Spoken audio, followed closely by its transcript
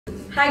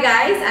Hi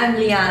guys, I'm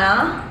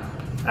Liana.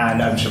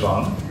 And I'm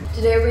Shabam.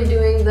 Today we're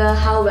doing the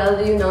How Well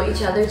Do You Know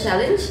Each Other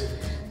challenge. So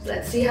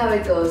let's see how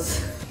it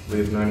goes.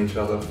 We've known each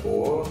other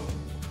for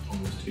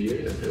almost 2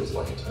 years. It feels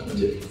like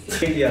eternity.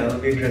 Yeah, it'll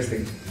be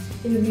interesting.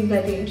 It will be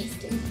very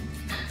interesting.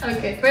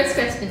 Okay, first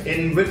question.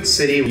 In which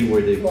city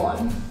were they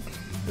Born.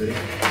 Ready?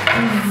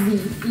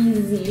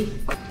 Easy.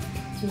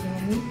 Do you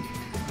know me?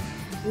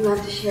 You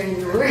have to share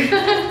your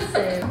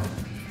so.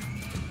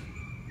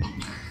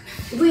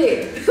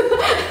 Wait.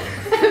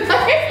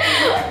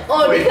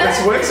 Oh, wait,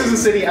 this works as a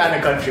city and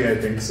a country, I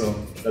think, so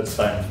that's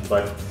fine.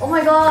 But oh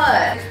my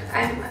god.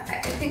 I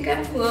think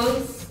I'm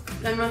close.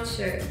 I'm not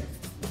sure.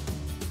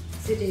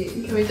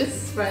 City. Can we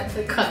just spread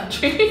the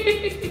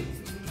country?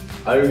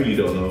 I really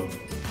don't know.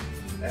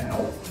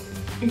 now.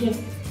 Okay.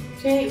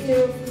 3,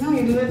 2, no,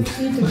 you do it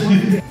 3, 2,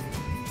 1.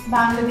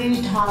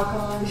 Bangladesh,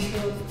 Dhaka,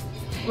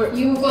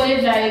 you got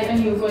it right and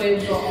you got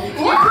it wrong.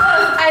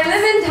 I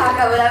live in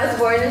Dhaka, but I was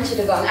born in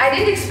Chittagong. I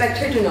didn't expect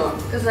her to know,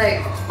 because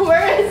like...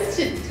 Where is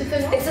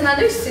Chittagong? It's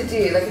another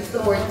city, like it's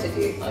the word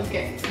city.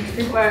 Okay.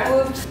 Where?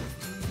 Oops.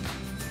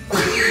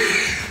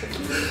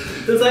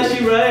 That's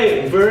actually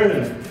right,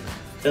 Bern.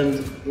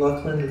 And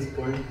Lachlan is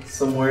born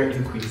somewhere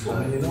in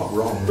Queensland. You're not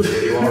wrong.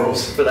 You are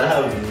also. But I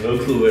have no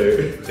clue where.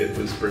 It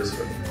was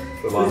Brisbane.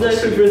 The Is largest that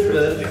city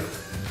Brisbane?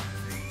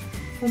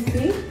 Yeah.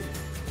 Okay.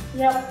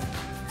 Yep.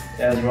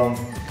 Yeah, it's wrong.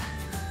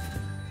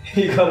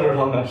 You got it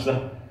wrong,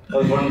 Ashla. I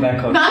was born in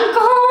Bangkok.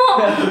 Bangkok!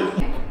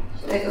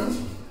 Should I go?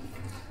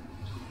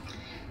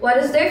 What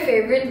is their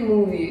favorite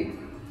movie?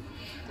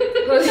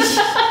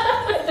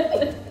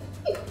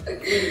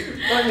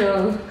 Oh no.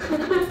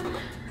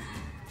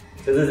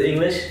 Is this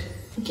English?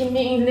 It can be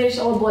English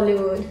or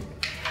Bollywood.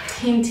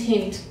 Hint,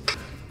 hint.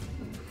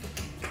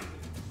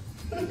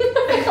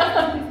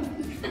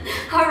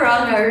 How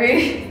wrong are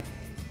we?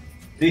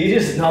 Do you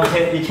just not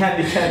hit? You can't,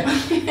 you can't.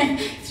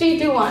 3,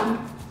 2,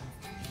 1.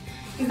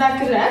 Is that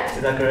correct?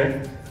 Is that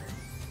correct?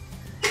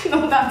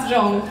 No, that's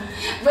wrong.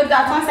 But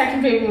that's my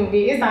second favorite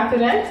movie. Is that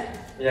correct?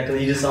 Yeah,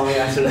 because you just saw me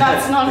answer that.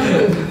 That's not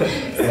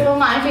true. So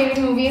my favorite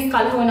movie is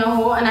Kal Ho Na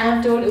Ho, and I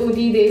have told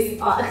Udi this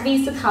at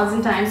least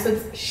 1,000 times, so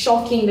it's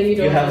shocking that you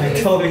don't You know haven't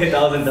this. told me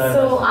 1,000 times.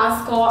 So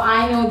Asko,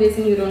 I know this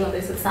and you don't know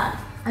this, it's sad.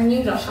 I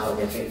knew Rush Hour was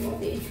your favorite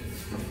movie.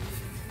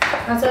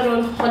 That's our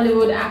own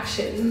Hollywood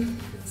action.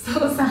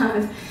 So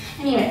sad.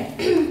 Anyway,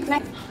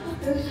 next.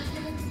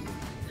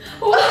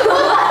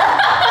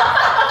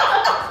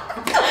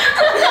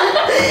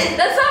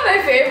 That's not my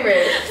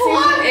favorite.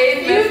 What? Season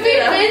 8 You've been messed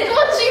it binge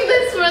watching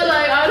this for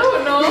like, I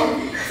don't know. up.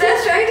 So I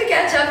was trying to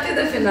catch up to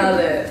the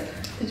finale.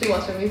 Did you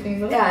watch everything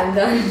though? Yeah, I'm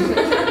done.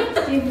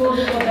 You both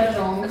got that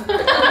wrong.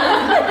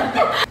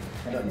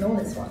 I don't know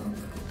this one.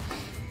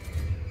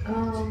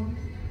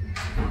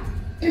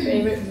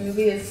 Favorite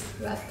movie is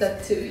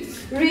Ratatouille.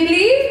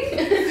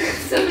 Really?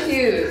 So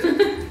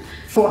cute.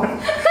 What?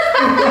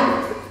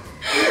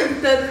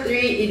 The 3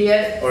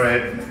 idiot.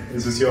 Alright,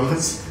 is this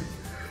yours?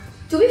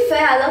 To be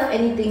fair, I love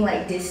anything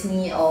like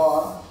Disney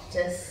or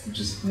just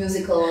Just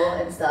musical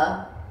and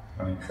stuff.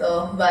 funny.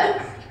 So,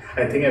 but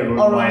I think I wrote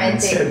Or mine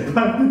romantic. instead,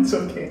 but it's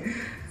okay.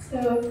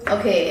 So,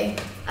 okay,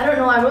 I don't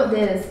know. I wrote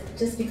this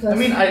just because. I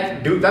mean,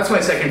 that's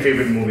my second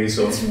favorite movie,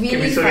 so It's can really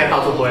we still get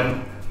half a funny.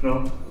 point?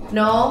 No?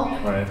 No.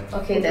 Alright.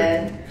 Okay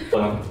then.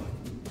 Fun.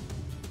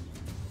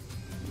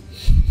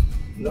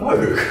 No.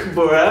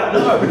 Borat?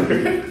 No.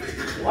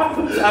 Why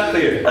would that be?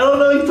 I don't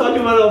know, you talk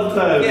about it all the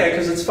time. Yeah,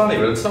 because it's funny,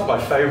 but it's not my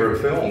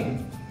favourite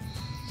film.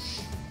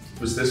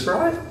 Was this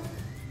right?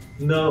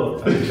 No.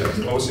 Okay.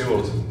 What was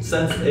yours?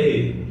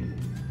 Sense8.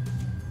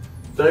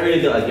 But I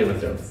really don't like Game of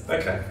Thrones.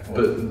 Okay.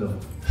 But no.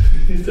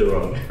 You're still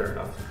wrong. Fair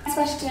enough. next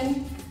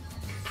question.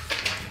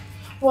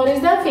 What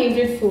is their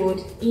favorite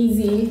food?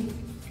 Easy.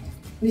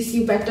 This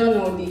you better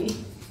know the.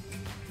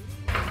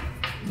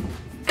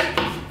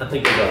 I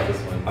think I got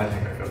this one. I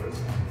think I got this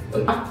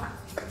one. Okay.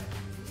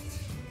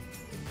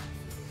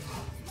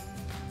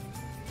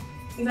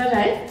 Is that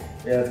right?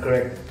 Yeah, that's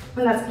correct.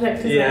 Well, that's correct.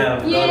 as Yeah, well.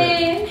 got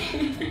Yay!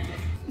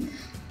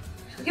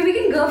 Okay, we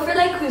can go for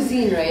like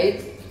cuisine,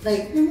 right?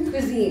 Like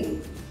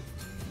cuisine.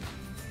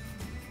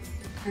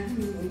 I don't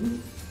know.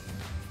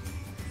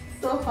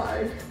 So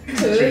hard. 2,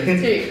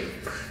 3.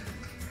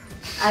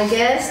 I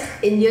guess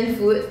Indian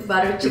food,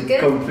 butter chicken.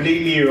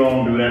 Completely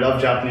wrong, dude. I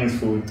love Japanese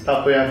food.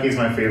 Takoyaki is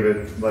my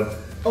favorite, but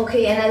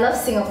Okay, and I love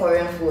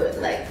Singaporean food.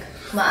 Like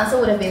my answer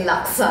would have been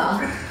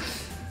laksa.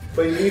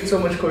 you eat so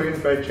much Korean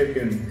fried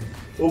chicken.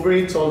 Uber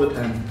Eats all the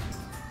time.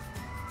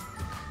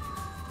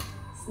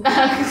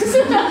 Snacks.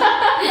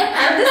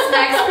 I'm the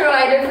snacks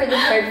provider for the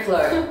third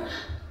floor.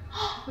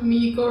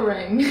 Me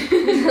goreng.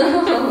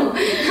 No.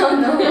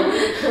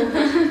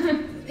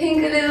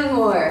 Think a little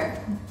more.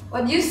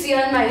 What do you see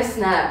on my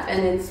Snap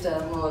and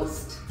Insta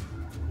most?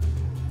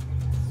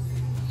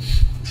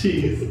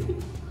 Cheese.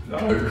 No.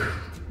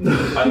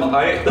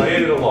 I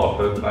eat it a lot,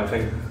 but I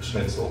think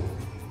schnitzel.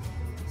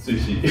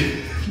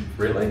 Sushi.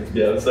 Really?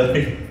 Yeah, I'm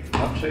sorry.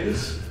 Not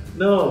cheese?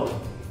 No.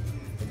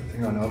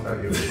 Everything I know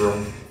about you is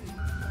wrong.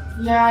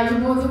 Yeah, you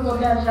both got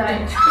that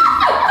right.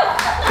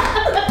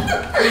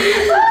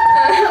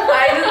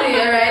 I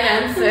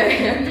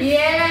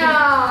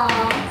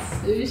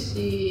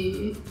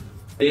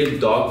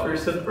dog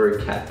person or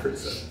a cat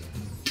person?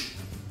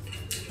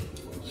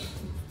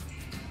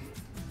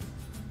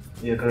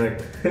 Yeah,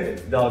 correct.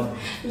 Dog.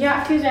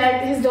 Yeah,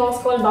 correct. His dog's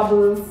called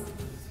Bubbles.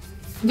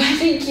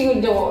 Very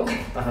cute dog.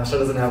 Anasha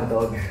doesn't have a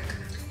dog.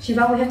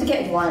 Shiva, we have to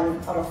get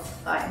 1 out of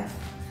 5.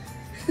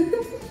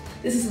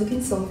 This is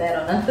looking so bad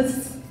on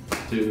us.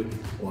 2,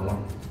 1.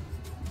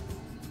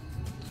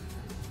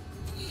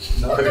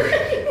 No.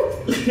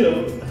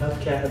 I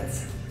have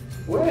cats.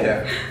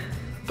 Where?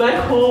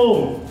 Back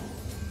home!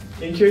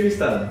 In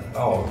Kyrgyzstan.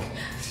 Oh,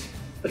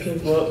 Okay,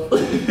 well.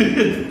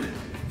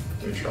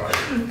 we tried.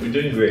 We're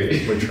doing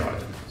great. We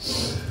tried.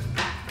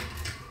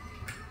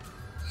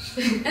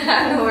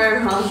 I know we're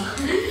wrong.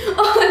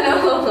 Oh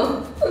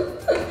no!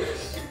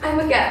 I'm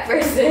a cat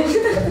person.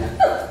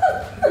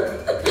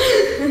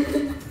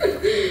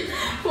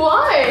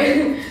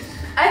 Why?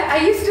 I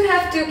used to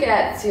have 2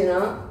 cats, you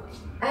know.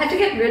 I had to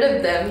get rid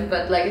of them,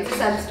 but like it's a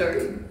sad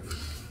story.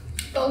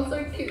 Dogs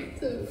are cute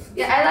too.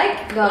 Yeah, I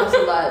like dogs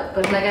a lot,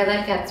 but like I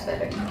like cats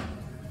better.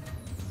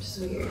 Just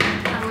weird.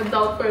 I'm a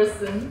dog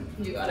person.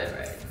 You got it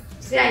right.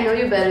 See, I know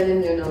you better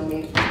than you know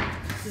me.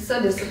 This is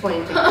so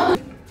disappointing.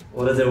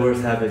 What is your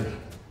worst habit?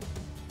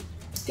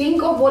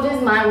 Think of what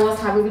is my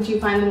worst habit which you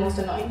find the most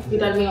annoying. You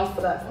tell me off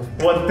for that.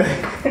 What the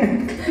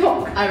heck?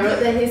 I wrote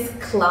that he's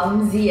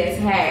clumsy as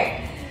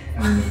heck.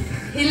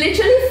 He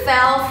literally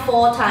fell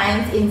 4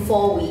 times in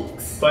 4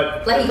 weeks.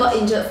 But Like he got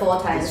injured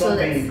 4 times. it's So not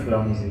that's, being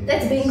clumsy.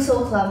 that's being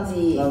so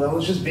clumsy. No, that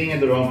was just being at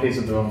the wrong place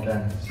at the wrong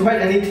time.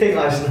 Write anything,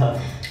 Ashna.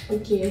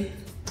 Okay.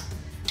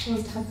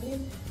 Worst habit?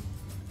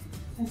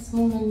 There's so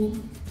many.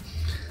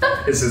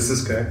 Is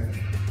this guy?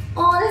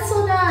 Oh, that's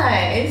so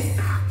nice.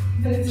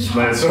 But it's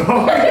But it's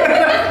wrong.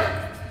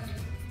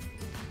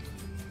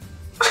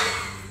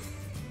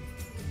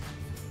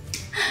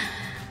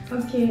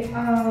 okay,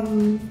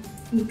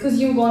 because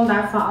you've gone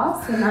that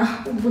fast, so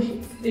now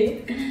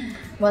wait.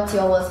 What's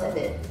your worst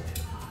habit?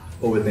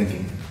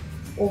 Overthinking.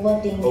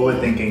 Overthinking.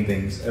 Overthinking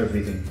things,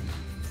 everything.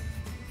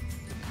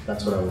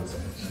 That's what I would say.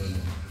 I don't know.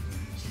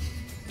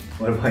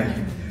 What about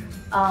you?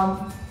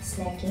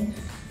 Snacking.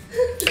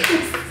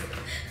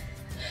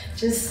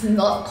 Just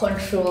not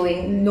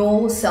controlling,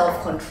 no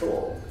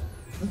self-control.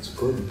 That's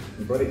good.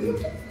 You got it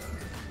good.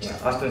 Yeah,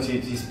 Ashna,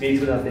 she speaks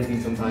without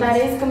thinking sometimes.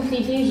 That is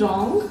completely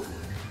wrong.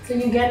 So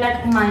you get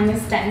like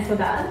 -10 for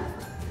that.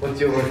 What's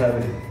your worst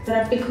habit?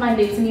 That I pick my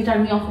lips and you tell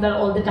me off for that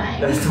all the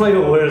time. That's not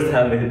your worst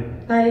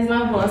habit. That is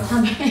my worst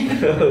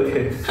habit.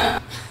 Okay.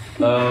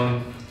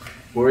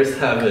 Worst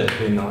habit.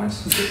 Be nice.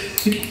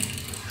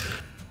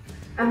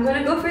 I'm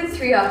gonna go for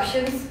 3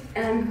 options,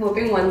 and I'm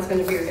hoping one's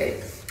gonna be right.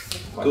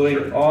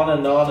 Going on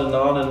and on and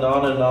on and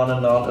on and on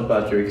and on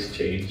about your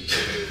exchange.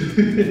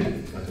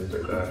 I did do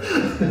that.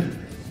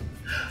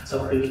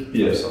 Sorry.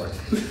 Yeah. I'm sorry.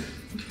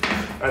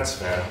 That's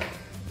fair.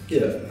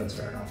 Yeah. That's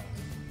fair enough.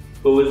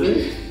 What was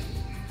it?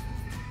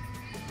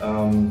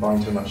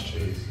 Buying too much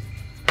cheese.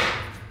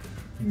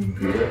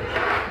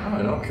 No,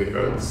 not good.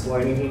 It's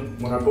like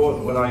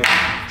when I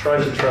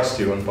tried to trust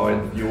you and buy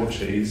your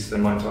cheese,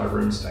 then my entire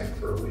room stank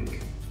for a week.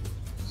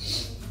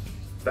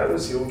 That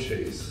was your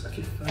cheese.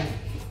 Okay, fine.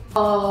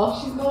 Oh,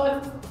 she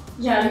got.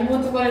 Yeah, you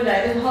both got it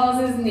right. Hers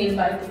is nail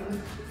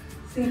biting.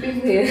 Sleeping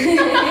here.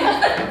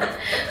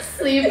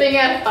 Sleeping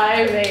at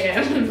 5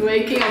 a.m. and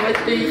waking up at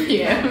 3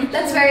 p.m.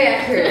 That's very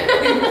accurate.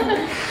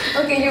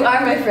 Okay, you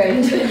are my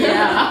friend.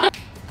 Yeah.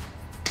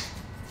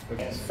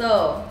 Okay. So,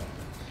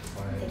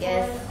 I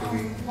guess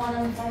 1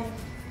 on 5.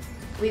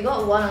 we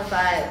got 1 on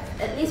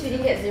 5. At least we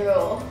didn't get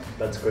 0.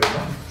 That's good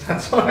enough.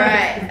 That's alright.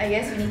 Alright, I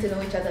guess we need to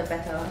know each other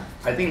better.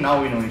 I think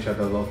now we know each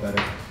other a lot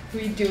better.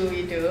 We do.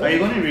 Are you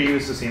going to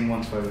reuse the same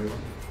ones for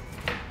everyone?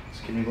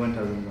 Can you go and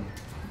tell them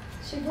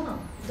that? Shiva,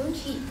 don't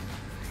cheat.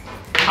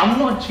 I'm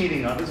not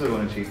cheating, others are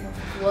going to cheat now.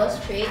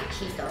 Worst trait,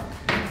 cheater.